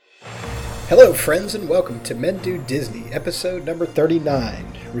Hello, friends, and welcome to Men Do Disney, episode number 39,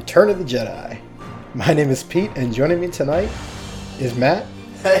 Return of the Jedi. My name is Pete, and joining me tonight is Matt.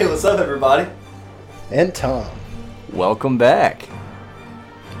 Hey, what's up, everybody? And Tom. Welcome back.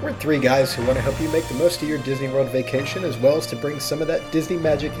 We're three guys who want to help you make the most of your Disney World vacation, as well as to bring some of that Disney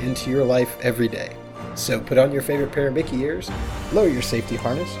magic into your life every day. So put on your favorite pair of Mickey ears, lower your safety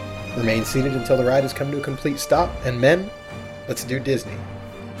harness, remain seated until the ride has come to a complete stop, and men, let's do Disney.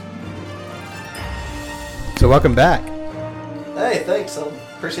 So welcome back. Hey, thanks.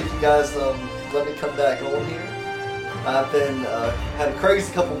 Appreciate you guys letting me come back on here. I've been had a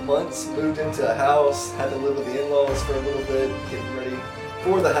crazy couple months. Moved into a house, had to live with the in-laws for a little bit, getting ready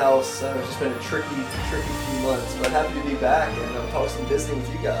for the house. It's just been a tricky few months. But happy to be back and talk some Disney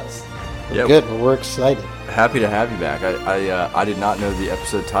with you guys. Yep. Good. Well, we're excited. Happy to have you back. I did not know the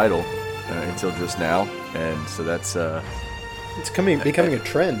episode title until just now, and so that's. It's becoming a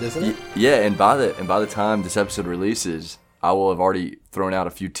trend, isn't it? Yeah, and by the time this episode releases, I will have already thrown out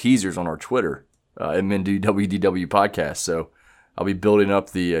a few teasers on our Twitter at Men Do WDW podcast. So I'll be building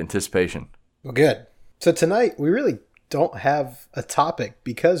up the anticipation. Well, good. So tonight we really don't have a topic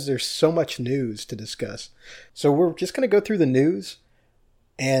because there's so much news to discuss. So we're just going to go through the news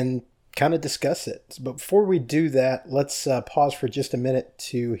and kind of discuss it. But before we do that, let's pause for just a minute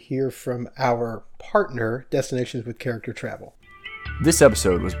to hear from our partner, Destinations with Character Travel. This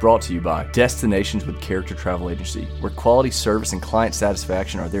episode was brought to you by Destinations with Character Travel Agency, where quality service and client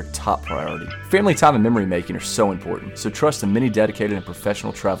satisfaction are their top priority. Family time and memory making are so important, so trust the many dedicated and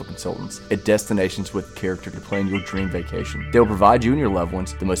professional travel consultants at Destinations with Character to plan your dream vacation. They will provide you and your loved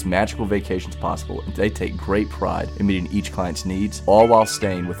ones the most magical vacations possible, and they take great pride in meeting each client's needs, all while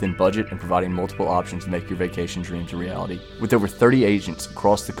staying within budget and providing multiple options to make your vacation dreams a reality. With over 30 agents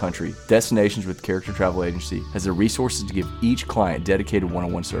across the country, Destinations with Character Travel Agency has the resources to give each client dedicated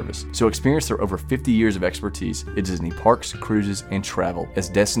one-on-one service. So experience their over 50 years of expertise in Disney parks, cruises, and travel as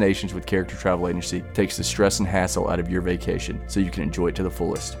Destinations with Character Travel Agency takes the stress and hassle out of your vacation so you can enjoy it to the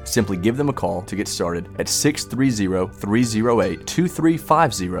fullest. Simply give them a call to get started at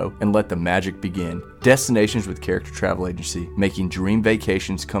 630-308-2350 and let the magic begin. Destinations with Character Travel Agency, making dream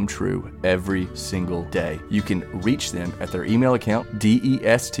vacations come true every single day. You can reach them at their email account,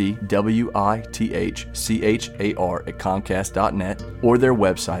 destwithchar@comcast.net, or their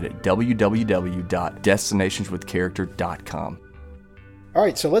website at www.destinationswithcharacter.com. All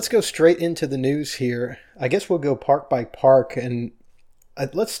right, so let's go straight into the news here. I guess we'll go park by park, and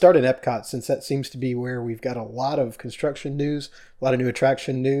let's start in Epcot, since that seems to be where we've got a lot of construction news, a lot of new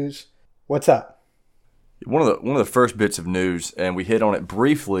attraction news. What's up? One of the first bits of news, and we hit on it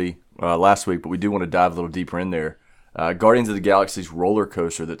briefly last week, but we do want to dive a little deeper in there. Guardians of the Galaxy's roller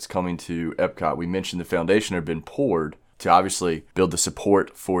coaster that's coming to Epcot. We mentioned the foundation had been poured to obviously build the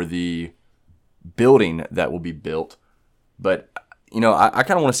support for the building that will be built. But, I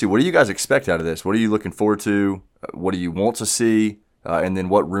kind of want to see, what do you guys expect out of this? What are you looking forward to? What do you want to see? And then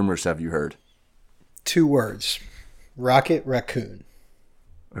what rumors have you heard? 2 words. Rocket Raccoon.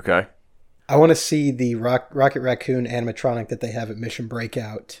 Okay. I want to see the Rocket Raccoon animatronic that they have at Mission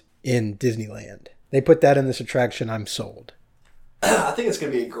Breakout in Disneyland. They put that in this attraction, I'm sold. I think it's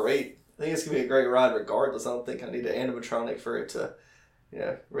going to be a great ride regardless. I don't think I need an animatronic for it to,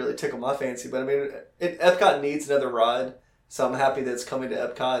 really tickle my fancy. But I mean, Epcot needs another ride, so I'm happy that it's coming to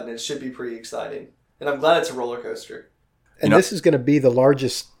Epcot, and it should be pretty exciting. And I'm glad it's a roller coaster. And this is going to be the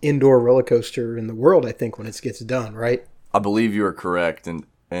largest indoor roller coaster in the world, I think, when it gets done, right? I believe you are correct, and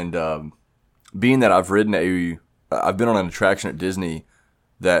being that I've been on an attraction at Disney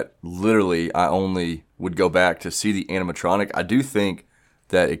that literally I only would go back to see the animatronic, I do think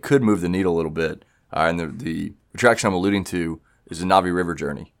that it could move the needle a little bit. And the attraction I'm alluding to is the Na'vi River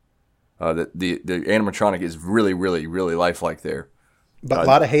Journey. The animatronic is really, really, really lifelike there. But a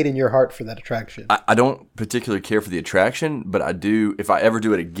lot of hate in your heart for that attraction. I don't particularly care for the attraction, but I do. If I ever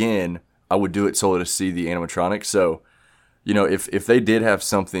do it again, I would do it solely to see the animatronic. So, if they did have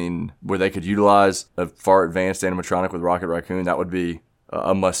something where they could utilize a far advanced animatronic with Rocket Raccoon, that would be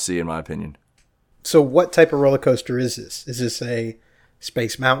a must-see in my opinion. So what type of roller coaster is this? Is this a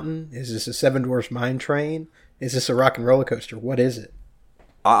Space Mountain? Is this a Seven Dwarfs Mine Train? Is this a Rock and Roller Coaster? What is it?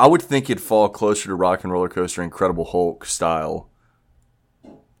 I would think it'd fall closer to Rock and Roller Coaster, Incredible Hulk style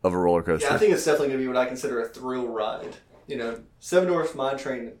of a roller coaster. Yeah, I think it's definitely going to be what I consider a thrill ride. Seven Dwarfs Mine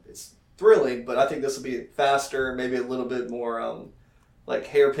Train is thrilling, but I think this will be faster, maybe a little bit more like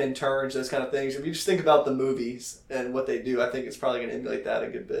hairpin turns, those kind of things. If you just think about the movies and what they do, I think it's probably going to emulate that a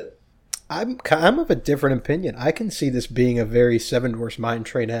good bit. I'm of a different opinion. I can see this being a very Seven Dwarfs Mine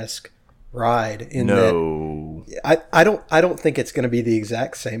Train-esque ride. No. I don't think it's going to be the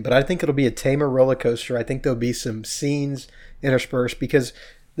exact same, but I think it'll be a tamer roller coaster. I think there'll be some scenes interspersed because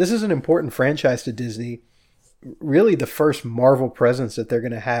this is an important franchise to Disney. Really, the first Marvel presence that they're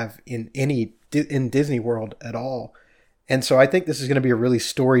going to have in Disney World at all, and so I think this is going to be a really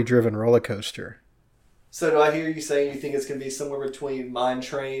story-driven roller coaster. So do I hear you saying you think it's going to be somewhere between Mine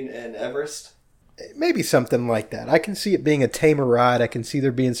Train and Everest? Maybe something like that. I can see it being a tamer ride. I can see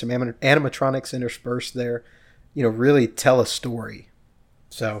there being some animatronics interspersed there. Really tell a story.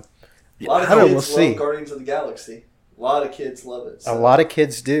 So, a lot of kids love Guardians of the Galaxy. A lot of kids love it. So. A lot of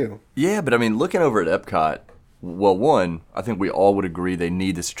kids do. Yeah, but I mean, looking over at Epcot, well, one, I think we all would agree they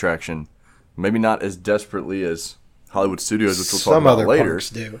need this attraction. Maybe not as desperately as Hollywood Studios, which we'll talk Some about other later. Parks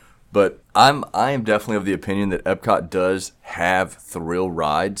do. But I am definitely of the opinion that Epcot does have thrill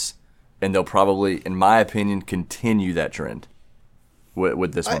rides, and they'll probably, in my opinion, continue that trend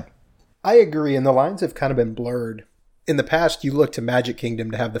with this one. I agree, and the lines have kind of been blurred. In the past, you look to Magic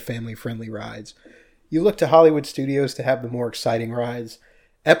Kingdom to have the family-friendly rides. You look to Hollywood Studios to have the more exciting rides.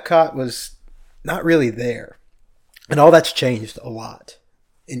 Epcot was not really there. And all that's changed a lot.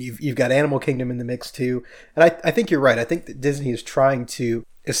 And you've got Animal Kingdom in the mix too. And I think you're right. I think that Disney is trying to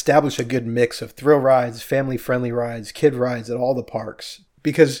establish a good mix of thrill rides, family-friendly rides, kid rides at all the parks.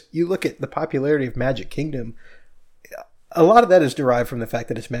 Because you look at the popularity of Magic Kingdom, a lot of that is derived from the fact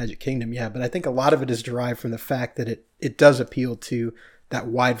that it's Magic Kingdom, yeah. But I think a lot of it is derived from the fact that it does appeal to that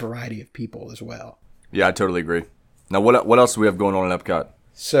wide variety of people as well. Yeah, I totally agree. Now, what else do we have going on in Epcot?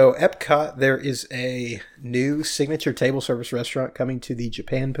 So Epcot, there is a new signature table service restaurant coming to the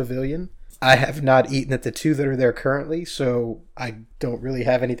Japan Pavilion. I have not eaten at the two that are there currently, so I don't really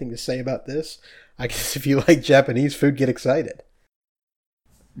have anything to say about this. I guess if you like Japanese food, get excited.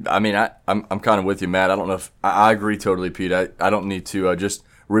 I mean, I'm kind of with you, Matt. I don't know if I agree totally, Pete. I don't need to just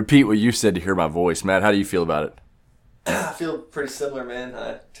repeat what you said to hear my voice. Matt, how do you feel about it? I feel pretty similar, man.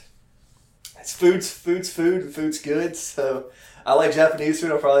 It's food's food and food's good, so I like Japanese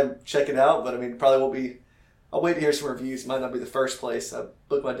food. I'll probably check it out, but I mean, probably won't be. I'll wait to hear some reviews. It might not be the first place. I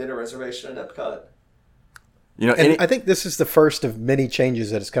booked my dinner reservation at Epcot. I think this is the first of many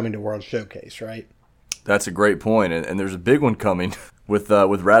changes that is coming to World Showcase, right? That's a great point, and there's a big one coming with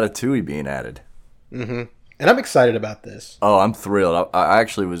Ratatouille being added. Mm-hmm. And I'm excited about this. Oh, I'm thrilled. I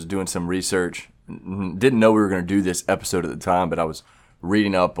actually was doing some research. Didn't know we were going to do this episode at the time, but I was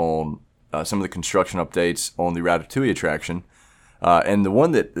reading up on some of the construction updates on the Ratatouille attraction. And the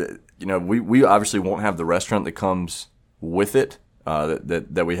one that, we obviously won't have the restaurant that comes with it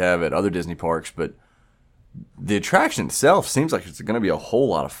that we have at other Disney parks, but the attraction itself seems like it's going to be a whole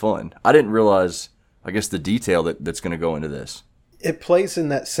lot of fun. I didn't realize, I guess, the detail that's going to go into this. It plays in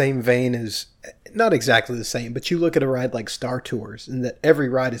that same vein as, not exactly the same, but you look at a ride like Star Tours, and that every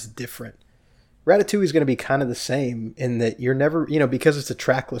ride is different. Ratatouille is going to be kind of the same in that you're never, because it's a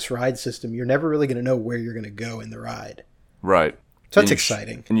trackless ride system, you're never really going to know where you're going to go in the ride. Right. So that's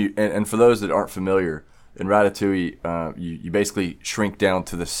exciting. And for those that aren't familiar, in Ratatouille, you basically shrink down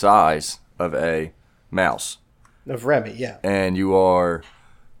to the size of a mouse. Of Remy, yeah. And you are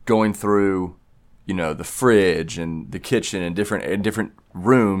going through, the fridge and the kitchen and different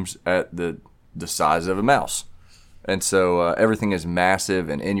rooms at the size of a mouse. And so everything is massive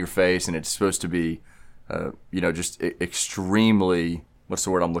and in your face, and it's supposed to be, just extremely, what's the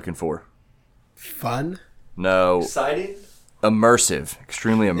word I'm looking for? Fun? No. Exciting? Immersive.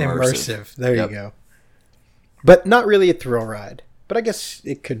 Extremely immersive. Immersive. There you go. But not really a thrill ride. But I guess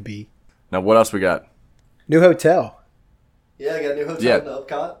it could be. Now, what else we got? New hotel. Yeah, I got a new hotel in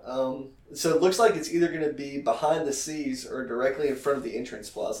Epcot. So it looks like it's either going to be behind the seas or directly in front of the entrance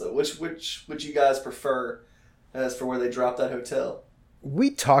plaza. Which would you guys prefer as for where they drop that hotel?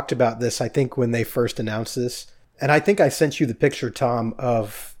 We talked about this, I think, when they first announced this. And I think I sent you the picture, Tom,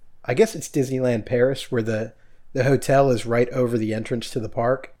 of, I guess it's Disneyland Paris, where the hotel is right over the entrance to the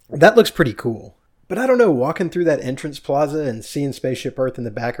park. That looks pretty cool. But I don't know, walking through that entrance plaza and seeing Spaceship Earth in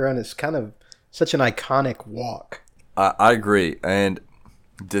the background is kind of such an iconic walk. I agree. And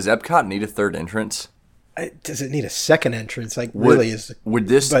does Epcot need a third entrance? Does it need a second entrance? Would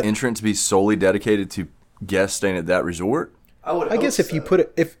this entrance be solely dedicated to guests staying at that resort? I guess if you put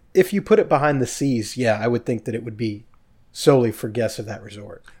it behind the seas, yeah, I would think that it would be solely for guests of that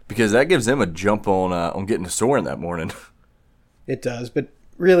resort. Because that gives them a jump on getting to Soarin' that morning. It does, but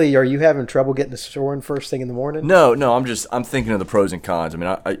really, are you having trouble getting to Soarin' first thing in the morning? No, I'm thinking of the pros and cons. I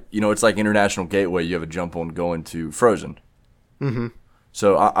mean, it's like International Gateway. You have a jump on going to Frozen. Mm-hmm.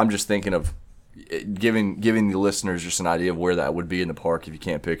 So I'm just thinking of giving the listeners just an idea of where that would be in the park if you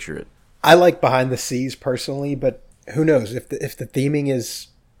can't picture it. I like behind the seas personally, but who knows if the theming is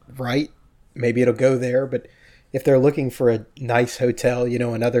right? maybe it'll go there. But if they're looking for a nice hotel,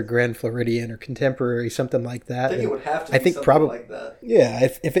 another Grand Floridian or Contemporary, something like that, I think it would have to I be think something probably, like that. Yeah,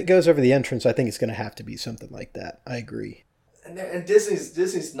 if it goes over the entrance, I think it's going to have to be something like that. I agree. And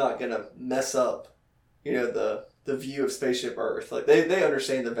Disney's not going to mess up, the view of Spaceship Earth. Like they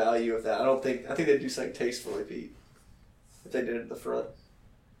understand the value of that. I think they'd do something tastefully, Pete, if they did it at the front.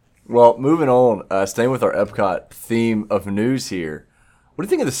 Well, moving on, staying with our Epcot theme of news here. What do you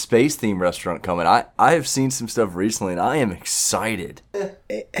think of the space theme restaurant coming? I have seen some stuff recently, and I am excited.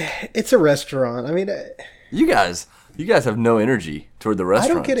 It's a restaurant. I mean, You guys have no energy toward the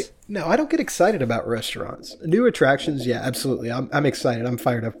restaurants. I don't get it. No, I don't get excited about restaurants. New attractions, yeah, absolutely. I'm excited. I'm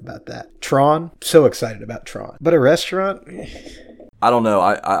fired up about that. Tron, so excited about Tron. But a restaurant, I don't know.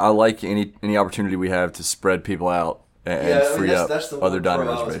 I like any opportunity we have to spread people out and free up that's the other one dining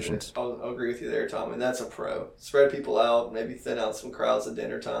pro reservations. I'll agree with you there, Tom. And that's a pro. Spread people out, maybe thin out some crowds at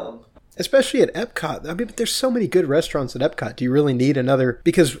dinner time. especially at Epcot. I mean, but there's so many good restaurants at Epcot. Do you really need another?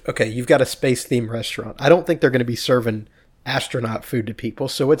 Because, okay, you've got a space-themed restaurant. I don't think they're going to be serving astronaut food to people.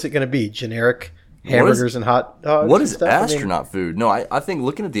 So what's it going to be? Generic hamburgers and hot dogs? What is stuff? astronaut food? No, I think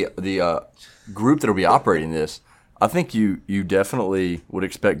looking at the group that will be operating this, I think you definitely would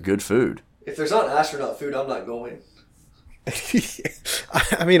expect good food. If there's not astronaut food, I'm not going.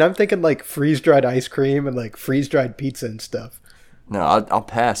 I mean, I'm thinking like freeze-dried ice cream and like freeze-dried pizza and stuff. No, I'll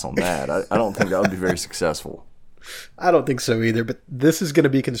pass on that. I don't think that would be very successful. I don't think so either, but this is going to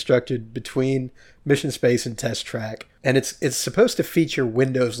be constructed between Mission Space and Test Track, and it's supposed to feature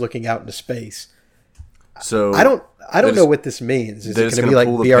windows looking out into space. So I don't know what this means. Is it going to be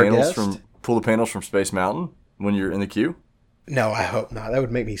like Be Our Guest? Pull the panels from Space Mountain when you're in the queue? No, I hope not. That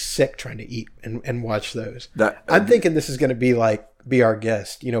would make me sick trying to eat and watch those. I'm thinking this is going to be like Be Our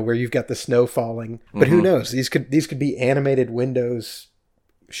Guest, where you've got the snow falling. But who knows? These could be animated windows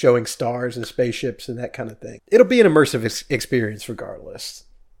showing stars and spaceships and that kind of thing. It'll be an immersive experience regardless.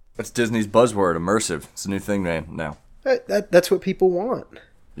 That's Disney's buzzword, immersive. It's a new thing, man, now. That's what people want.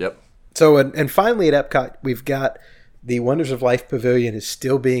 Yep. So, and finally at Epcot, we've got the Wonders of Life Pavilion is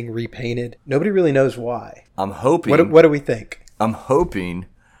still being repainted. Nobody really knows why. I'm hoping. What do we think? I'm hoping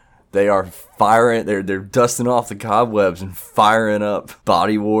they are firing. They're dusting off the cobwebs and firing up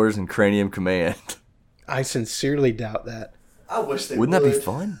Body Wars and Cranium Command. I sincerely doubt that. I wish they Wouldn't that be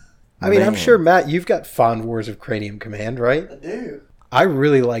fun? I mean, I'm sure, Matt, you've got fond wars of Cranium Command, right? I do. I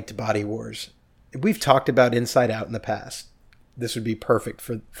really liked Body Wars. We've talked about Inside Out in the past. This would be perfect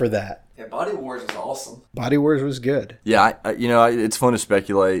for that. Yeah, Body Wars is awesome. Body Wars was good. Yeah, it's fun to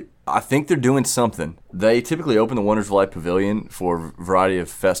speculate. I think they're doing something. They typically open the Wonders of Life Pavilion for a variety of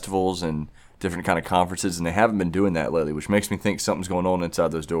festivals and different kind of conferences, and they haven't been doing that lately, which makes me think something's going on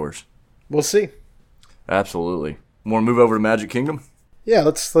inside those doors. We'll see. Absolutely. Want to move over to Magic Kingdom? Yeah,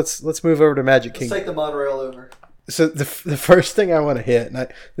 let's move over to Magic Kingdom. Let's take the monorail over. So the first thing I want to hit,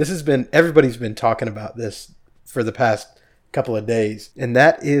 and everybody's been talking about this for the past couple of days, and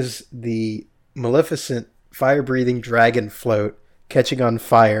that is the Maleficent fire-breathing dragon float catching on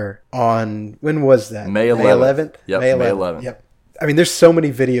fire on, when was that? May 11th. Yep, May 11th. May 11th. Yep. I mean, there's so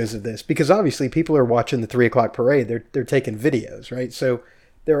many videos of this because obviously people are watching the 3 o'clock parade. They're taking videos, right? So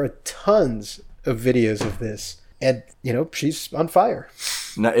there are tons of videos of this. And, she's on fire.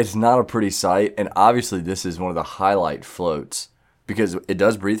 No, it's not a pretty sight. And obviously this is one of the highlight floats because it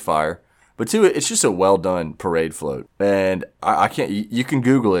does breathe fire. But two, it's just a well-done parade float. And I can't, you can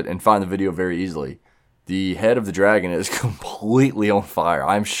Google it and find the video very easily. The head of the dragon is completely on fire.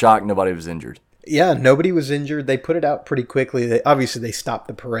 I'm shocked nobody was injured. Yeah, nobody was injured. They put it out pretty quickly. Obviously, they stopped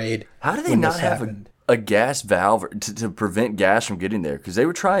the parade. How did they not have a gas valve to prevent gas from getting there? Because they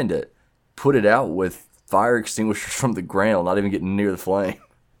were trying to put it out with fire extinguishers from the ground, not even getting near the flame.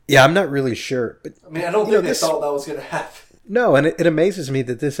 Yeah, I'm not really sure. But I mean, I don't think they thought that was going to happen. No, and it amazes me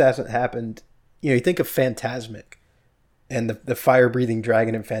that this hasn't happened. You think of Fantasmic and the fire-breathing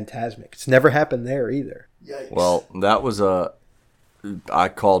dragon in Fantasmic. It's never happened there either. Yikes. Well, that was I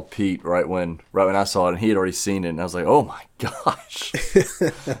called Pete right when I saw it, and he had already seen it, and I was like, oh my gosh.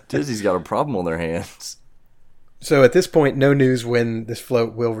 Disney's got a problem on their hands. So at this point, no news when this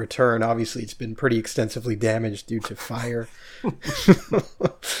float will return. Obviously, it's been pretty extensively damaged due to fire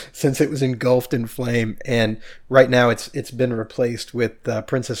since it was engulfed in flame. And right now, it's been replaced with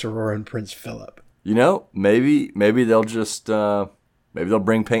Princess Aurora and Prince Philip. Maybe they'll just maybe they'll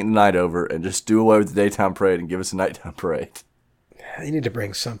bring Paint the Night over and just do away with the daytime parade and give us a nighttime parade. They need to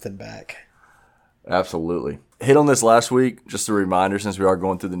bring something back. Absolutely. Hit on this last week, just a reminder since we are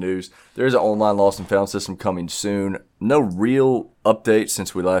going through the news. There's an online lost and found system coming soon. No real update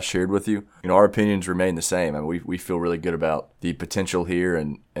since we last shared with you. Our opinions remain the same. I mean, we feel really good about the potential here,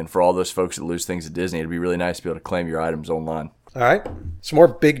 and for all those folks that lose things at Disney, it'd be really nice to be able to claim your items online. All right. Some more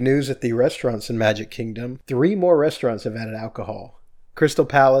big news at the restaurants in Magic Kingdom. 3 more restaurants have added alcohol. Crystal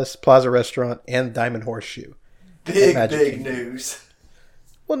Palace, Plaza Restaurant, and Diamond Horseshoe. Big news.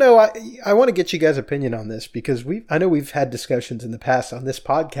 Well, no, I want to get you guys' opinion on this because I know we've had discussions in the past on this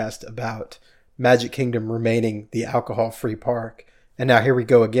podcast about Magic Kingdom remaining the alcohol-free park. And now here we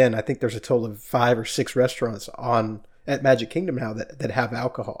go again. I think there's a total of 5 or 6 restaurants at Magic Kingdom now that have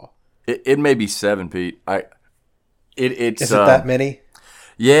alcohol. It may be 7, Pete. Is it that many?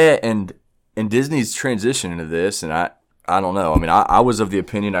 Yeah, and Disney's transition into this, and I don't know. I mean, I was of the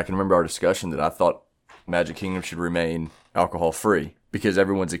opinion, I can remember our discussion, that I thought Magic Kingdom should remain alcohol-free because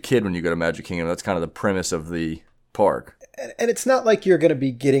everyone's a kid when you go to Magic Kingdom. That's kind of the premise of the park. And it's not like you're going to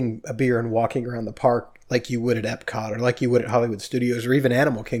be getting a beer and walking around the park like you would at Epcot or like you would at Hollywood Studios or even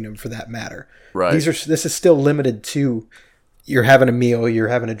Animal Kingdom for that matter. Right. This is still limited to you're having a meal, you're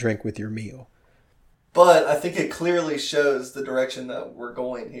having a drink with your meal. But I think it clearly shows the direction that we're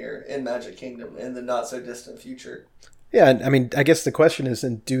going here in Magic Kingdom in the not-so-distant future. Yeah, I mean, I guess the question is,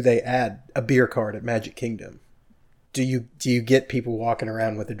 then, do they add a beer cart at Magic Kingdom? Do you get people walking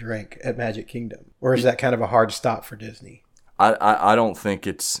around with a drink at Magic Kingdom? Or is that kind of a hard stop for Disney? I don't think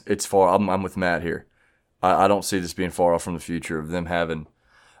it's far. I'm with Matt here. I don't see this being far off from the future of them having.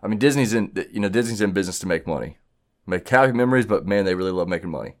 I mean, Disney's in business to make money, make happy memories, but man, they really love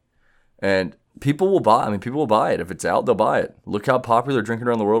making money, and people will buy. I mean, people will buy it if it's out. They'll buy it. Look how popular drinking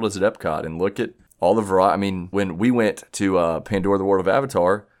around the world is at Epcot, and look at all the variety. I mean, when we went to Pandora: The World of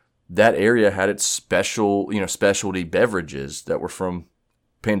Avatar, that area had its specialty beverages that were from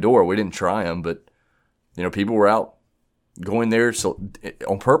Pandora. We didn't try them, but people were out going there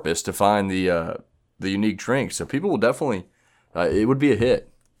on purpose to find the unique drink. So people will definitely, it would be a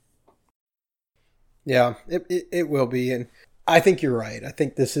hit. Yeah, it will be. And I think you're right. I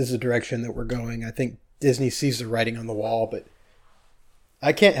think this is the direction that we're going. I think Disney sees the writing on the wall, but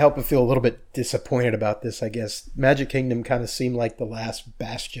I can't help but feel a little bit disappointed about this, I guess. Magic Kingdom kind of seemed like the last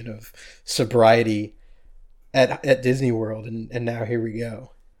bastion of sobriety at Disney World, and now here we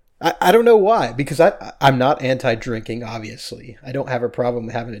go. I don't know why, because I'm not anti-drinking, obviously. I don't have a problem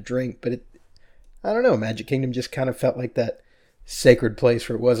with having a drink, but I don't know, Magic Kingdom just kind of felt like that sacred place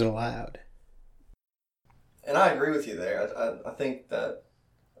where it wasn't allowed. And I agree with you there. I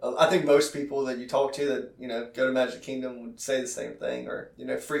think most people that you talk to that go to Magic Kingdom would say the same thing, or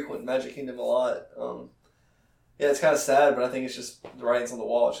frequent Magic Kingdom a lot. Yeah, it's kind of sad, but I think it's just the writing's on the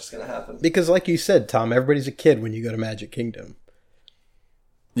wall. It's just going to happen. Because, like you said, Tom, everybody's a kid when you go to Magic Kingdom.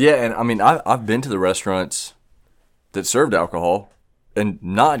 Yeah, and I mean, I've been to the restaurants that served alcohol and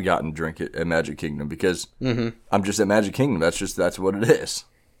not gotten to drink it at Magic Kingdom because I'm just at Magic Kingdom. That's what it is.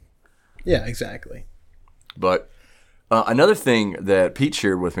 Yeah, exactly. But another thing that Pete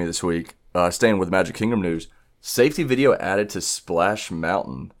shared with me this week, staying with Magic Kingdom news, safety video added to Splash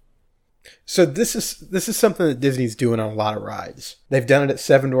Mountain. So this is something that Disney's doing on a lot of rides. They've done it at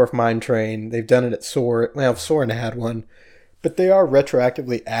Seven Dwarf Mine Train. They've done it at Soarin'. Well, Soarin' had one. But they are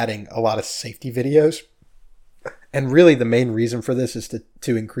retroactively adding a lot of safety videos. And really the main reason for this is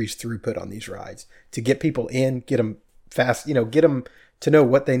to increase throughput on these rides. To get people in, get them fast, get them to know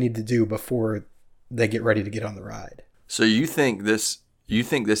what they need to do before they get ready to get on the ride. So you think this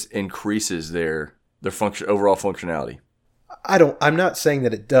increases their overall functionality? I'm not saying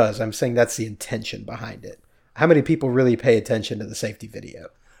that it does. I'm saying that's the intention behind it. How many people really pay attention to the safety video?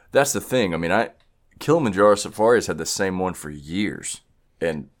 That's the thing. I mean, Kilimanjaro Safaris had the same one for years.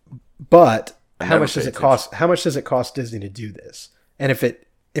 But how much does it cost? How much does it cost Disney to do this? And if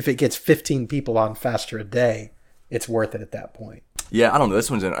it gets 15 people on faster a day, it's worth it at that point. Yeah, I don't know.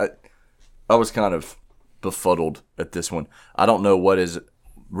 This one's I was kind of befuddled at this one. I don't know what is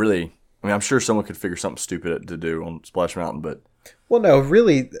really. I mean, I'm sure someone could figure something stupid to do on Splash Mountain, but well, no,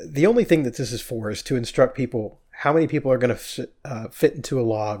 really, the only thing that this is for is to instruct people how many people are going to fit into a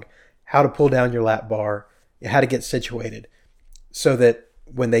log, how to pull down your lap bar, how to get situated, so that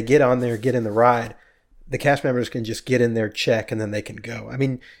when they get on there, get in the ride, the cast members can just get in there, check, and then they can go. I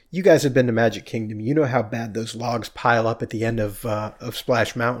mean, you guys have been to Magic Kingdom. You know how bad those logs pile up at the end of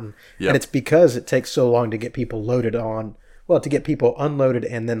Splash Mountain. Yep. And it's because it takes so long to get people loaded on, to get people unloaded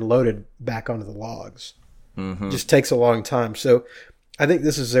and then loaded back onto the logs. Mm-hmm. It just takes a long time. So I think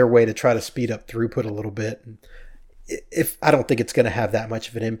this is their way to try to speed up throughput a little bit. I don't think it's going to have that much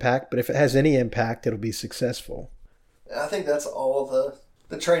of an impact, but if it has any impact, it'll be successful. I think that's all the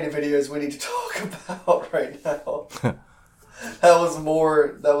the training videos we need to talk about right now. That was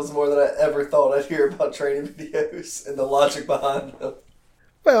more than I ever thought I'd hear about training videos and the logic behind them.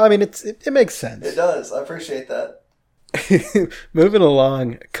 Well, I mean, it makes sense. It does. I appreciate that. Moving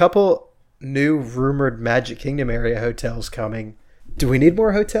along, a couple new rumored Magic Kingdom area hotels coming. Do we need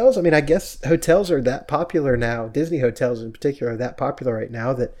more hotels? I mean, I guess hotels are that popular now. Disney hotels in particular are that popular right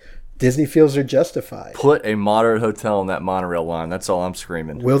now that Disney feels are justified. Put a moderate hotel on that monorail line. That's all I'm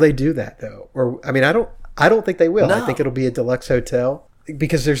screaming. Will they do that though? Or I mean, I don't think they will. No. I think it'll be a deluxe hotel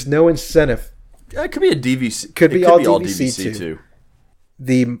because there's no incentive. It could be a DVC. Could be all DVC too.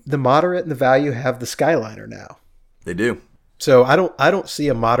 The moderate and the value have the Skyliner now. They do. So I don't see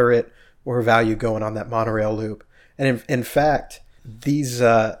a moderate or value going on that monorail loop. And in fact, this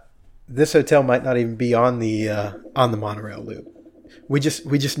hotel might not even be on the monorail loop. We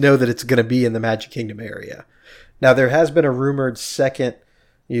just know that it's going to be in the Magic Kingdom area. Now there has been a rumored second.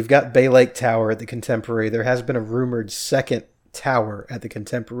 You've got Bay Lake Tower at the Contemporary. There has been a rumored second tower at the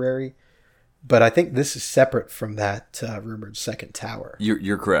Contemporary, but I think this is separate from that rumored second tower.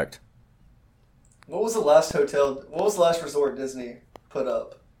 You're correct. What was the last hotel? What was the last resort Disney put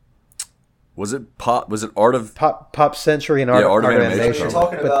up? Was it Pop? Was it Art of Pop Century and Art of Animation? You're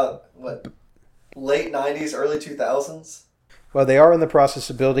talking about what? Late 90s, early 2000s? Well, they are in the process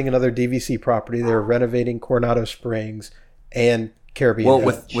of building another DVC property. They're renovating Coronado Springs and Caribbean. Well,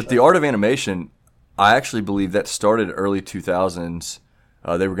 with the Art of Animation, I actually believe that started early 2000s.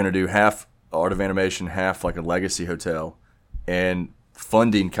 They were going to do half Art of Animation, half like a legacy hotel, and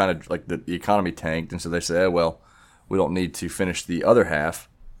funding kind of like the economy tanked, and so they said, well, we don't need to finish the other half.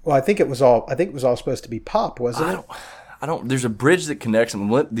 Well, I think it was all supposed to be Pop, wasn't it? I don't. There's a bridge that connects them.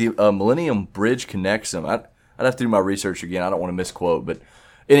 The Millennium Bridge connects them. I'd have to do my research again. I don't want to misquote, but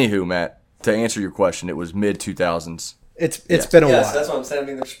anywho, Matt, to answer your question, it was mid 2000s. It's been a while. Yes, that's what I'm saying. I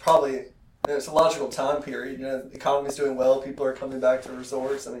mean, there's a logical time period. You know, the economy's doing well. People are coming back to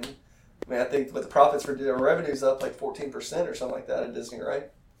resorts. I think with the profits for revenues up like 14% or something like that at Disney,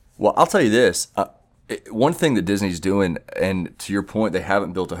 right? Well, I'll tell you this. One thing that Disney's doing, and to your point, they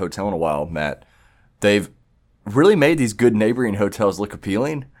haven't built a hotel in a while, Matt. They've really made these good neighboring hotels look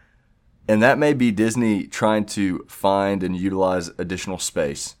appealing, and that may be Disney trying to find and utilize additional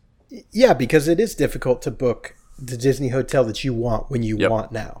space. Yeah, because it is difficult to book the Disney hotel that you want when you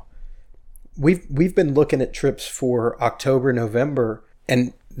want now. We've been looking at trips for October, November,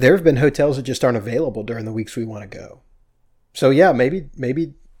 and there have been hotels that just aren't available during the weeks we want to go. So yeah, maybe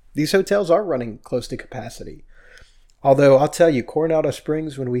these hotels are running close to capacity. Although I'll tell you, Coronado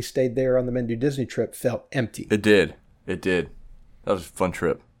Springs, when we stayed there on the Men Do Disney trip, felt empty. It did. That was a fun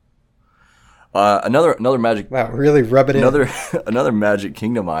trip. Another Magic. Wow, really rub it in. Another Magic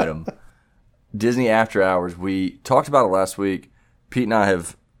Kingdom item. Disney After Hours. We talked about it last week. Pete and I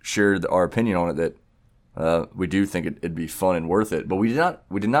have shared our opinion on it that we do think it'd be fun and worth it, but we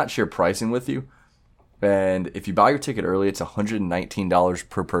did not share pricing with you. And if you buy your ticket early, it's $119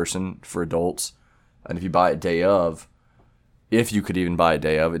 per person for adults, and if you buy it day of, if you could even buy a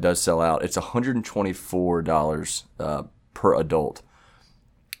day of, it does sell out. It's $124 per adult.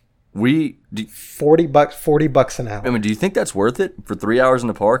 $40 an hour. I mean, do you think that's worth it for 3 hours in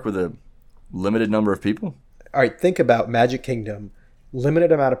the park with a limited number of people? All right, think about Magic Kingdom.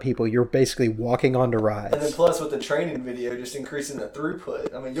 Limited amount of people. You're basically walking onto rides. And then plus with the training video, just increasing the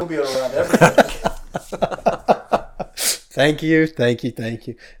throughput. I mean, you'll be able to ride everything. Thank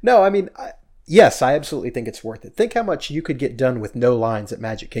you. No, I mean, yes, I absolutely think it's worth it. Think how much you could get done with no lines at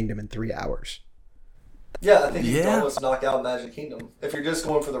Magic Kingdom in 3 hours. Yeah, I think you could almost knock out Magic Kingdom. If you're just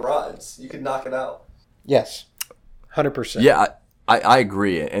going for the rides, you could knock it out. Yes, 100%. Yeah, I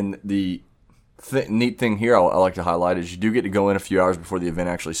agree. And the neat thing here I like to highlight is you do get to go in a few hours before the event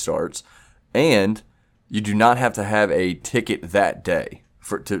actually starts, and you do not have to have a ticket that day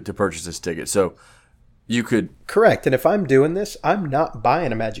to purchase this ticket. So you could... Correct. And if I'm doing this, I'm not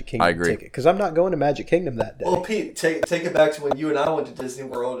buying a Magic Kingdom ticket because I'm not going to Magic Kingdom that day. Well, Pete, take it back to when you and I went to Disney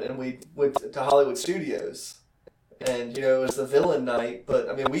World and we went to Hollywood Studios. And, it was the villain night. But,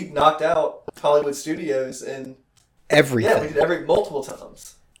 I mean, we knocked out Hollywood Studios and... Everything. Yeah, we did multiple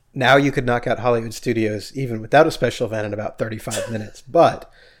times. Now you could knock out Hollywood Studios even without a special event in about 35 minutes.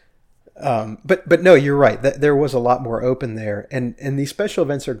 But no, you're right. There was a lot more open there. And these special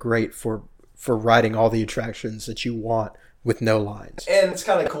events are great for riding all the attractions that you want with no lines. And it's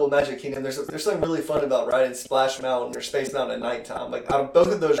kind of cool, Magic Kingdom. There's something really fun about riding Splash Mountain or Space Mountain at nighttime. Like, out of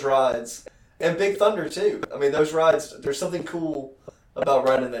both of those rides, and Big Thunder, too. I mean, those rides, there's something cool about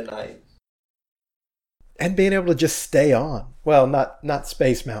riding at night. And being able to just stay on. Well, not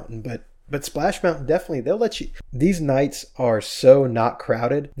Space Mountain, but But Splash Mountain, definitely, they'll let you. These nights are so not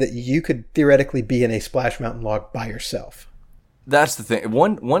crowded that you could theoretically be in a Splash Mountain log by yourself. That's the thing.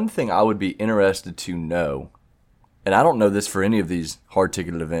 One thing I would be interested to know, and I don't know this for any of these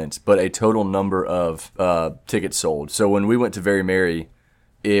hard-ticketed events, but a total number of tickets sold. So when we went to Very Merry,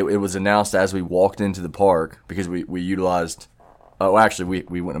 it was announced as we walked into the park, because we utilized actually,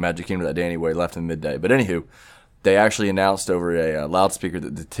 we went to Magic Kingdom that day anyway, left in midday. But anywho, they actually announced over a loudspeaker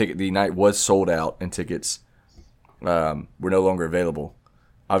that the night was sold out and tickets were no longer available.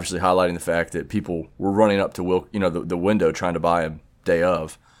 Obviously, highlighting the fact that people were running up to the window trying to buy a day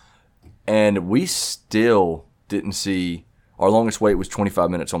of, and we still didn't see. Our longest wait was 25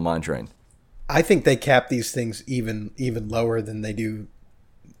 minutes on Mine Train. I think they cap these things even lower than they do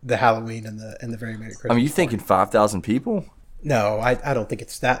the Halloween and the Very Merry Christmas. I mean, you thinking 5,000 people? No, I don't think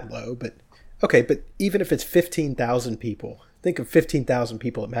it's that low, but okay, but even if it's 15,000 people, think of 15,000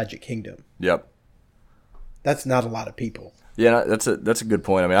 people at Magic Kingdom. Yep. That's not a lot of people. Yeah, that's a good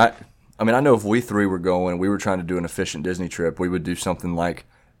point. I mean, I know if we three were going, we were trying to do an efficient Disney trip, we would do something like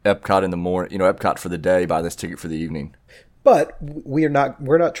Epcot in the morning, Epcot for the day, buy this ticket for the evening. But we're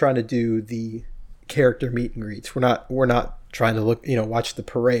not trying to do the character meet and greets. We're not trying to watch the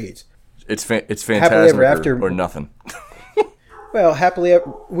parades. It's fantastic or nothing. Well,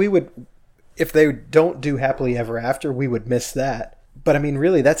 we would, if they don't do Happily Ever After, we would miss that. But I mean,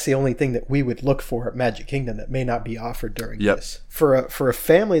 really, that's the only thing that we would look for at Magic Kingdom that may not be offered during this. For a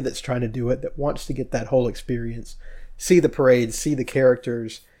family that's trying to do it, that wants to get that whole experience, see the parades, see the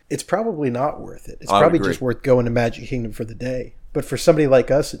characters, it's probably not worth it. It's probably just worth going to Magic Kingdom for the day. But for somebody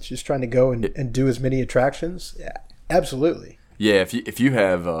like us, it's just trying to go and do as many attractions. Yeah, absolutely. Yeah, if you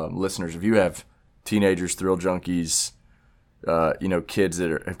have listeners, if you have teenagers, thrill junkies, kids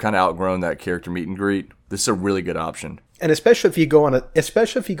that have kind of outgrown that character meet and greet, this is a really good option. And especially if you go on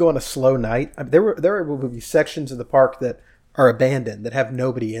a slow night, there will be sections of the park that are abandoned that have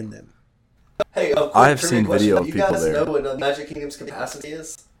nobody in them. Hey, I have seen video of people there. You guys know what Magic Kingdom's capacity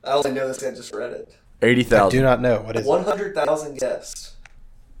is? I only know this. I just read it. 80,000. I do not know what is 100,000 guests.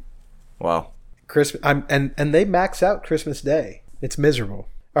 Wow. And they max out Christmas Day. It's miserable.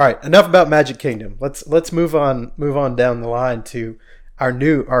 All right, enough about Magic Kingdom. Let's move on down the line to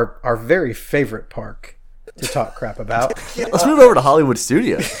our very favorite park to talk crap about. Let's move over to Hollywood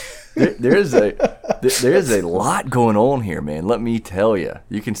Studios. There is a lot going on here, man. Let me tell you.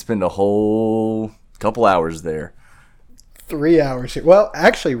 You can spend a whole couple hours there. 3 hours here. Well,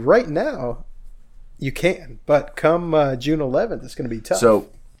 actually, right now you can, but come June 11th, it's going to be tough. So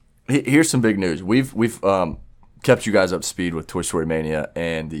here's some big news. We've kept you guys up to speed with Toy Story Mania,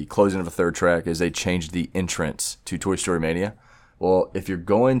 and the closing of a third track is they changed the entrance to Toy Story Mania. Well, if you're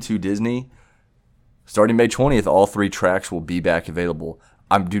going to Disney, starting May 20th, all 3 tracks will be back available.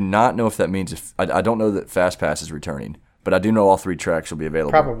 I do not know if that means I don't know that FastPass is returning, but I do know all 3 tracks will be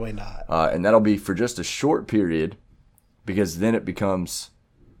available. Probably not. And that'll be for just a short period, because then it becomes,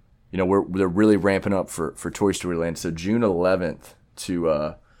 they're really ramping up for Toy Story Land. So June 11th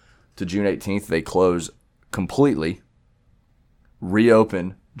to June 18th, they close completely,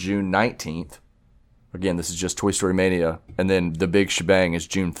 reopen June 19th. Again, this is just Toy Story Mania, and then the big shebang is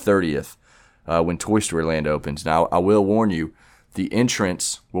June 30th when Toy Story Land opens. Now, I will warn you, the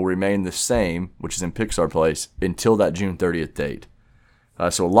entrance will remain the same, which is in Pixar Place, until that June 30th date.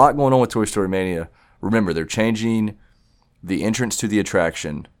 So a lot going on with Toy Story Mania. Remember, they're changing the entrance to the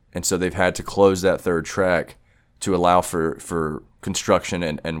attraction, and so they've had to close that third track to allow for construction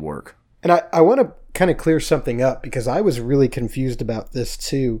and work. And I want to kind of clear something up, because I was really confused about this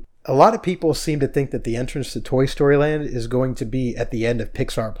too. A lot of people seem to think that the entrance to Toy Story Land is going to be at the end of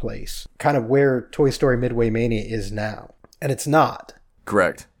Pixar Place, kind of where Toy Story Midway Mania is now. And it's not.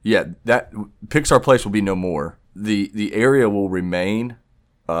 Correct. Yeah, that Pixar Place will be no more. The area will remain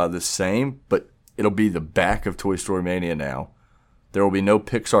the same, but it'll be the back of Toy Story Mania now. There will be no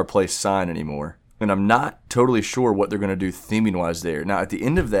Pixar Place sign anymore. And I'm not totally sure what they're going to do theming-wise there. Now, at the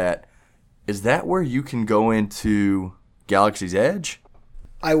end of that, is that where you can go into Galaxy's Edge?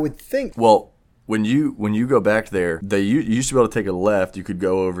 I would think. Well, when you go back there, you used to be able to take a left. You could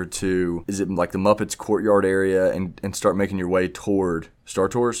go over to, is it like the Muppets courtyard area and start making your way toward Star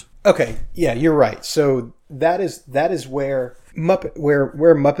Tours? Okay, yeah, you're right. So that is where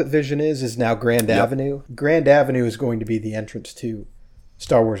Muppet Vision is now Grand Avenue. Grand Avenue is going to be the entrance to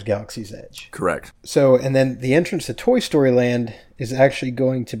Star Wars Galaxy's Edge. Correct. So, and then the entrance to Toy Story Land is actually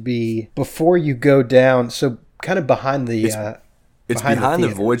going to be before you go down, so kind of behind the... It's behind the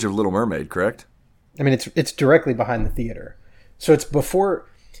Voyage of Little Mermaid, correct? I mean, it's directly behind the theater. So it's before...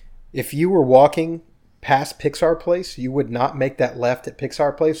 If you were walking past Pixar Place, you would not make that left at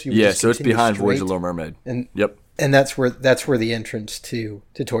Pixar Place. You would Yeah, just so it's continue behind Voyage straight, of the Little Mermaid. and Yep. and that's where the entrance to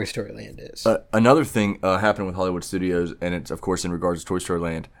Toy Story Land is. Another thing happened with Hollywood Studios, and it's, of course, in regards to Toy Story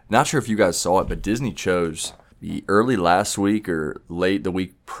Land. Not sure if you guys saw it, but Disney chose the early last week or late the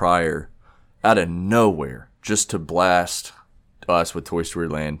week prior, out of nowhere, just to blast us with Toy Story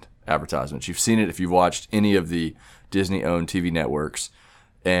Land advertisements. You've seen it if you've watched any of the Disney-owned TV networks.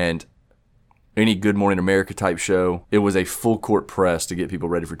 And any Good Morning America type show, it was a full court press to get people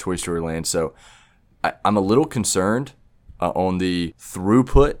ready for Toy Story Land. So I'm a little concerned on the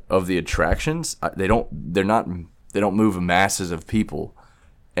throughput of the attractions. They don't move masses of people,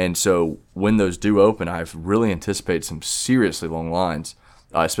 and so when those do open, I really anticipate some seriously long lines,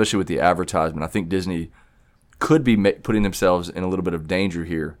 especially with the advertisement. I think Disney could be putting themselves in a little bit of danger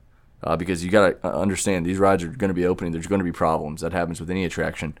here, because you got to understand these rides are going to be opening. There's going to be problems. That happens with any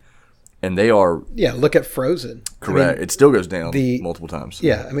attraction. And they are... Yeah, look at Frozen. Correct. It still goes down multiple times.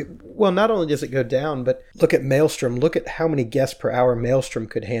 Yeah, I mean, well, not only does it go down, but look at Maelstrom. Look at how many guests per hour Maelstrom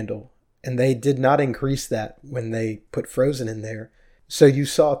could handle. And they did not increase that when they put Frozen in there. So you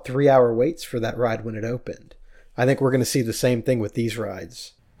saw 3-hour waits for that ride when it opened. I think we're going to see the same thing with these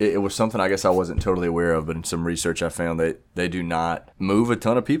rides. It was something I guess I wasn't totally aware of, but in some research I found they do not move a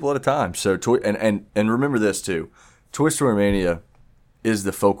ton of people at a time. So and remember this too. Toy Story Mania is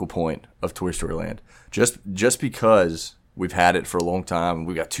the focal point of Toy Story Land. Just because we've had it for a long time and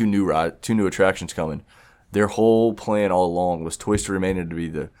we've got two new attractions coming, their whole plan all along was Toy Story Mania to be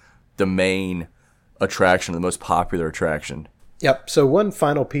the main attraction, the most popular attraction. Yep. So one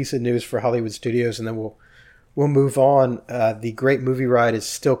final piece of news for Hollywood Studios, and then we'll move on. The Great Movie Ride is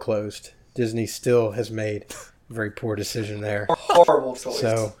still closed. Disney still has made a very poor decision there. Horrible choice.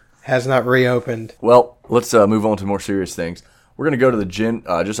 So has not reopened. Well, let's move on to more serious things. We're going to go to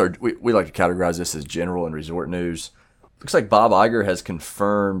the we like to categorize this as general and resort news. Looks like Bob Iger has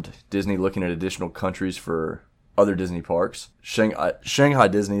confirmed Disney looking at additional countries for other Disney parks. Shanghai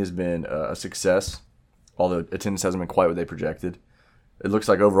Disney has been a success, although attendance hasn't been quite what they projected. It looks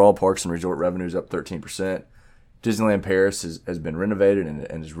like overall parks and resort revenue is up 13%. Disneyland Paris has been renovated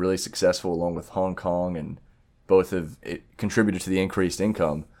and is really successful, along with Hong Kong, and both have contributed to the increased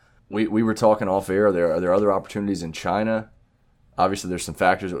income. We were talking off air. Are there other opportunities in China? Obviously, there's some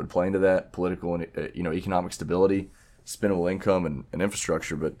factors that would play into that: political and economic stability, spendable income, and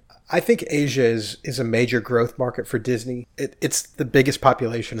infrastructure. But I think Asia is a major growth market for Disney. It's the biggest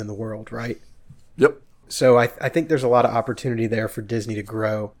population in the world, right? Yep. So I think there's a lot of opportunity there for Disney to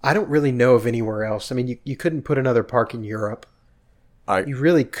grow. I don't really know of anywhere else. I mean, you couldn't put another park in Europe. You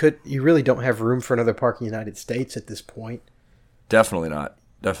really don't have room for another park in the United States at this point. Definitely not.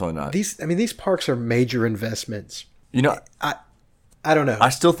 These parks are major investments. I don't know. I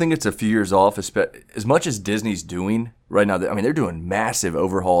still think it's a few years off, as much as Disney's doing right now. I mean, they're doing massive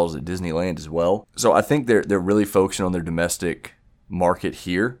overhauls at Disneyland as well. So I think they're really focusing on their domestic market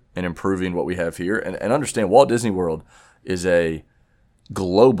here and improving what we have here. And understand, Walt Disney World is a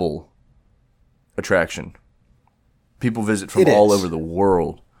global attraction. People visit from all over the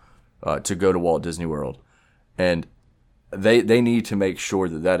world to go to Walt Disney World. And they need to make sure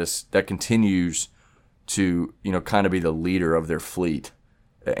that continues to kind of be the leader of their fleet.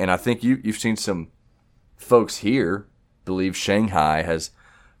 And I think you've seen some folks here believe Shanghai has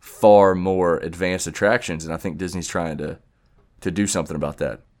far more advanced attractions, and I think Disney's trying to do something about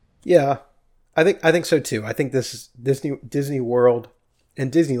that. Yeah, I think so too. I think this is Disney World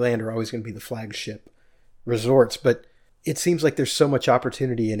and Disneyland are always going to be the flagship resorts, but it seems like there's so much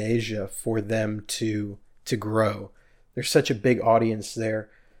opportunity in Asia for them to grow. There's such a big audience there.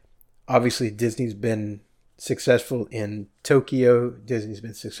 Obviously, Disney's been successful in Tokyo. Disney's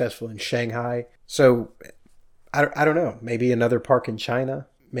been successful in Shanghai. So, I don't know. Maybe another park in China.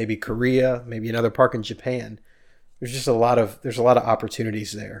 Maybe Korea. Maybe another park in Japan. There's just a lot of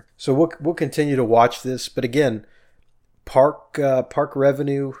opportunities there. So we'll continue to watch this. But again, park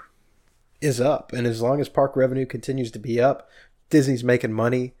revenue is up, and as long as park revenue continues to be up, Disney's making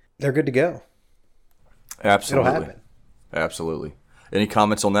money. They're good to go. Absolutely, it'll happen. Absolutely. Any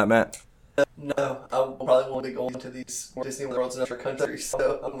comments on that, Matt? No, I probably won't be going to these Disney Worlds in other countries,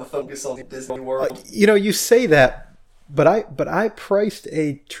 so I'm going to focus on Disney World. You say that, but I priced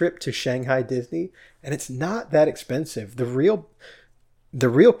a trip to Shanghai Disney, and it's not that expensive. The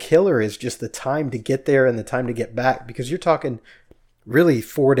real killer is just the time to get there and the time to get back, because you're talking really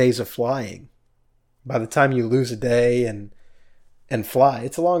 4 days of flying. By the time you lose a day and fly,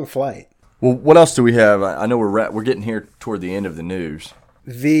 it's a long flight. Well, what else do we have? I know we're getting here toward the end of the news.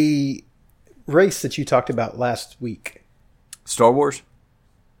 The race that you talked about last week. Star Wars?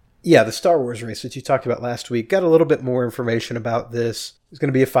 Yeah, the Star Wars race that you talked about last week. Got a little bit more information about this. It's going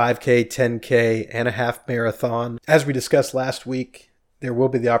to be a 5K, 10K, and a half marathon. As we discussed last week, there will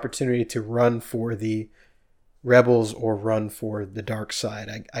be the opportunity to run for the Rebels or run for the dark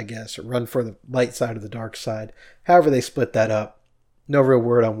side, I guess, or run for the light side of the dark side. However they split that up. No real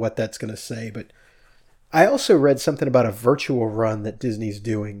word on what that's going to say, but I also read something about a virtual run that Disney's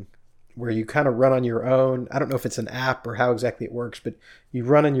doing where you kind of run on your own. I don't know if it's an app or how exactly it works, but you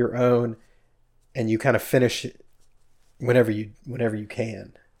run on your own and you kind of finish it whenever you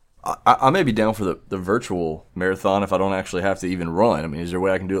can. I may be down for the virtual marathon if I don't actually have to even run. I mean, is there a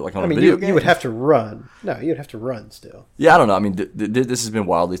way I can do it like on a video game? You would have to run. No, you'd have to run still. Yeah, I don't know. I mean, this has been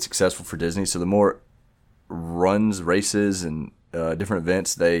wildly successful for Disney. So the more runs, races, and different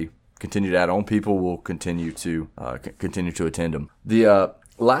events they continue to add on, people will continue to attend them. The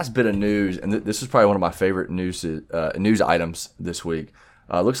last bit of news, and this is probably one of my favorite news items this week.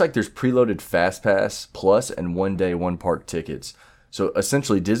 Looks like there's preloaded FastPass Plus and one-day, one-park tickets. So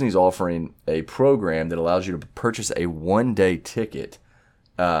essentially, Disney's offering a program that allows you to purchase a one-day ticket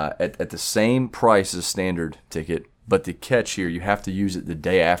at the same price as a standard ticket, but the catch here, you have to use it the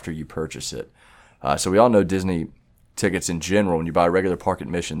day after you purchase it. So we all know Disney tickets in general, when you buy a regular park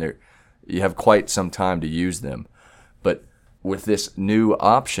admission, you have quite some time to use them. But with this new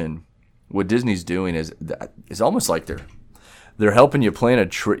option, what Disney's doing is almost like they're helping you plan a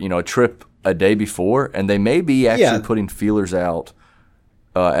trip a day before, and they may be actually putting feelers out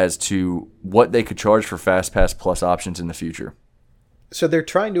as to what they could charge for FastPass Plus options in the future. So they're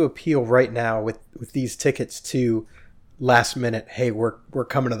trying to appeal right now with these tickets to last minute, hey, we're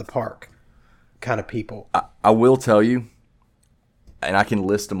coming to the park kind of people. I will tell you, and I can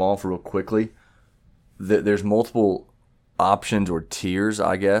list them off real quickly, that there's multiple options or tiers,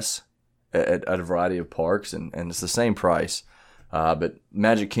 I guess, at a variety of parks, and it's the same price. But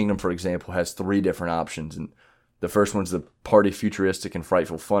Magic Kingdom, for example, has 3 different options, and the first one's the Party Futuristic and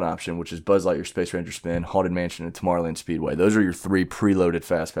Frightful Fun option, which is Buzz Lightyear Space Ranger Spin, Haunted Mansion, and Tomorrowland Speedway. Those are your 3 preloaded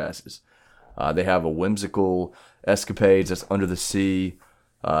Fast Passes. They have a Whimsical Escapades, that's Under the Sea,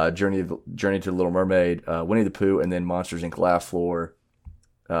 Journey to the Little Mermaid, Winnie the Pooh, and then Monsters Inc. Laugh Floor.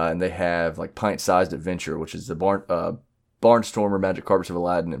 And they have like Pint-Sized Adventure, which is the Barnstormer, Magic Carpets of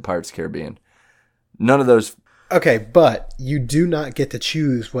Aladdin, and Pirates of the Caribbean. None of those. Okay, but you do not get to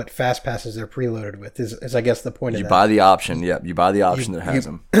choose what fast passes they're preloaded with. Is I guess the point of that. You buy the option. Yep, you buy the option that has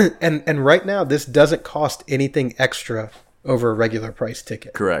them. And right now, this doesn't cost anything extra over a regular price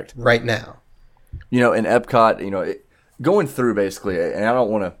ticket. Correct. Right now. In Epcot, going through basically, and I don't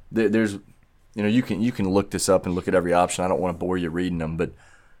want to. There's, you can look this up and look at every option. I don't want to bore you reading them, but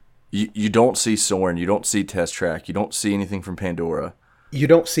you don't see Soarin', you don't see Test Track, you don't see anything from Pandora. You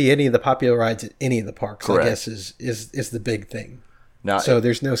don't see any of the popular rides at any of the parks. Correct. I guess is the big thing. Now, so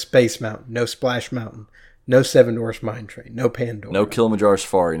there's no Space Mountain, no Splash Mountain, no Seven Dwarfs Mine Train, no Pandora, no Kilimanjaro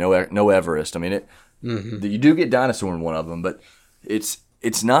Safari, no Everest. I mean, you do get Dinosaur in one of them, but it's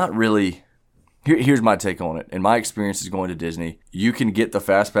not really. Here's my take on it. In my experience is going to Disney, you can get the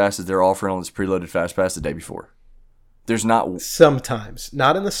Fast Passes they're offering on this preloaded Fast Pass the day before. There's not sometimes,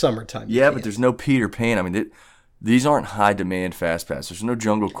 not in the summertime. Yeah, but there's no Peter Pan. I mean, these aren't high demand Fast Pass. There's no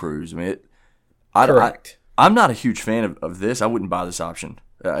Jungle Cruise. I mean, correct. I'm not a huge fan of this. I wouldn't buy this option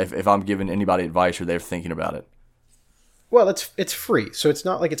if I'm giving anybody advice or they're thinking about it. Well, it's free, so it's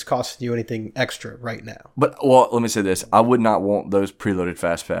not like it's costing you anything extra right now. But let me say this: I would not want those preloaded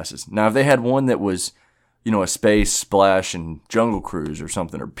Fast Passes. Now, if they had one that was, a Space, Splash, and Jungle Cruise or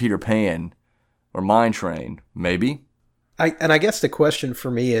something, or Peter Pan, or Mine Train, maybe. I guess the question for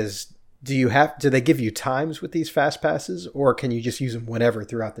me is, do they give you times with these Fast Passes, or can you just use them whenever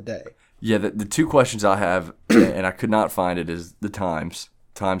throughout the day? Yeah, the 2 questions I have, and I could not find it, is the time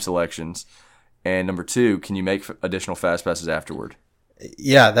selections, and number 2, can you make additional Fast Passes afterward?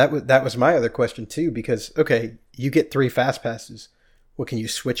 Yeah, that was my other question too, because okay, you get 3 Fast Passes. Well, can you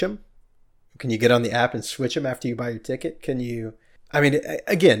switch them? Can you get on the app and switch them after you buy your ticket? Can you? I mean,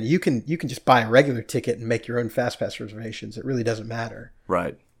 again, you can just buy a regular ticket and make your own Fast Pass reservations. It really doesn't matter.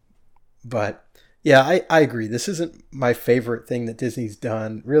 Right. But yeah, I agree. This isn't my favorite thing that Disney's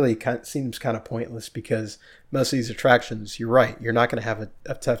done. Really seems kind of pointless because most of these attractions, you're right, you're not going to have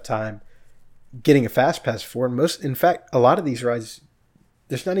a tough time getting a Fast Pass for. And in fact, a lot of these rides,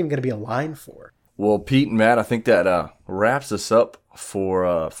 there's not even going to be a line for. Well, Pete and Matt, I think that wraps us up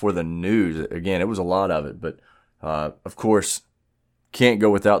for the news. Again, it was a lot of it, but of course, can't go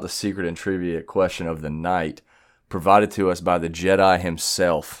without the secret and trivia question of the night, provided to us by the Jedi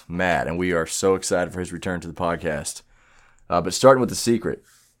himself, Matt, and we are so excited for his return to the podcast. But starting with the secret,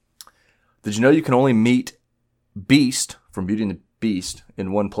 did you know you can only meet Beast from Beauty and Beast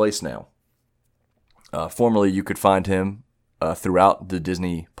in one place now. Formerly, you could find him throughout the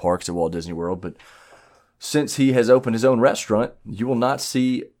Disney parks at Walt Disney World, but since he has opened his own restaurant, you will not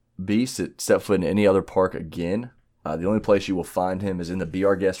see Beast step foot in any other park again. The only place you will find him is in the Be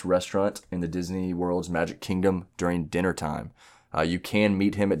Our Guest restaurant in the Disney World's Magic Kingdom during dinner time. You can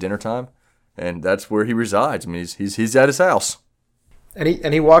meet him at dinner time, and that's where he resides. I mean, he's at his house.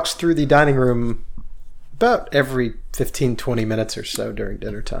 And he walks through the dining room about every 15, 20 minutes or so during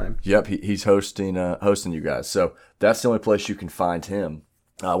dinner time. Yep, he's hosting you guys. So that's the only place you can find him.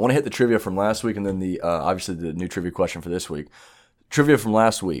 I want to hit the trivia from last week and then obviously the new trivia question for this week. Trivia from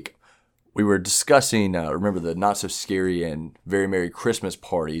last week. We were discussing, remember, the Not So Scary and Very Merry Christmas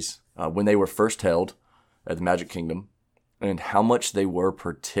parties when they were first held at the Magic Kingdom and how much they were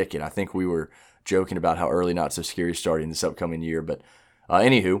per ticket. I think we were joking about how early Not So Scary started in this upcoming year. But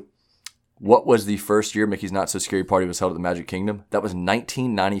anywho, what was the first year Mickey's Not So Scary party was held at the Magic Kingdom? That was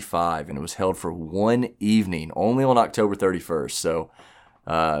 1995, and it was held for one evening, only on October 31st. So,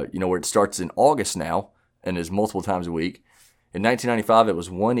 where it starts in August now and is multiple times a week. In 1995, it was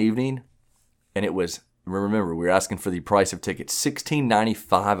one evening. And it was, remember, we were asking for the price of tickets,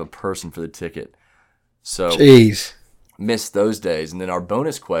 $16.95 a person for the ticket. So, jeez, missed those days. And then our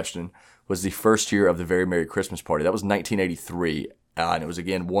bonus question was the first year of the Very Merry Christmas Party. That was 1983, and it was,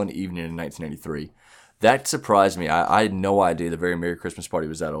 again, one evening in 1983. That surprised me. I had no idea the Very Merry Christmas Party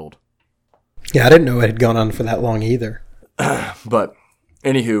was that old. Yeah, I didn't know it had gone on for that long either. But,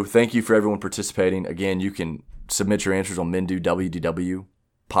 anywho, thank you for everyone participating. Again, you can submit your answers on Mendu WDW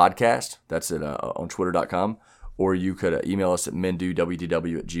podcast. That's it on twitter.com, or you could email us at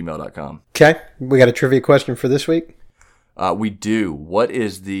mendowdw@gmail.com. Okay, we got a trivia question for this week. We do. What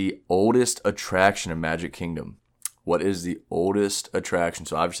is the oldest attraction in Magic Kingdom? What is the oldest attraction?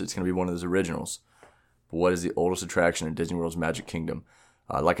 So obviously it's going to be one of those originals. But what is the oldest attraction in Disney World's Magic Kingdom?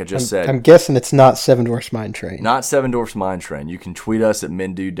 Like I just said, I'm guessing it's not Seven Dwarfs Mine Train. Not Seven Dwarfs Mine Train. You can tweet us at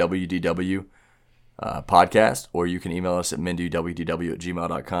mendowdw podcast, or you can email us at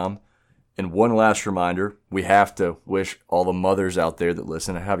mendowdw@gmail.com. And one last reminder, we have to wish all the mothers out there that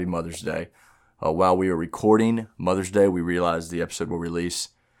listen a happy Mother's Day. While we are recording Mother's Day, we realized the episode will release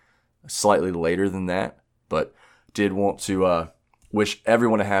slightly later than that, but did want to wish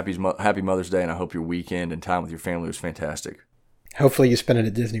everyone a happy Mother's Day, and I hope your weekend and time with your family was fantastic. Hopefully you spend it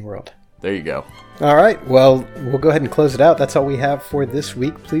at Disney World. There you go. All right. Well, we'll go ahead and close it out. That's all we have for this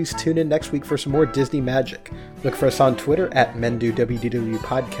week. Please tune in next week for some more Disney magic. Look for us on Twitter at MenduWDW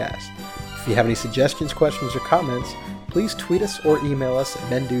Podcast. If you have any suggestions, questions, or comments, please tweet us or email us at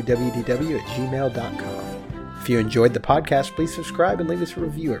mendowdw@gmail.com. If you enjoyed the podcast, please subscribe and leave us a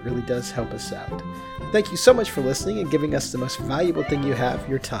review. It really does help us out. Thank you so much for listening and giving us the most valuable thing you have,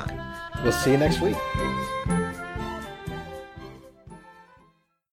 your time. We'll see you next week.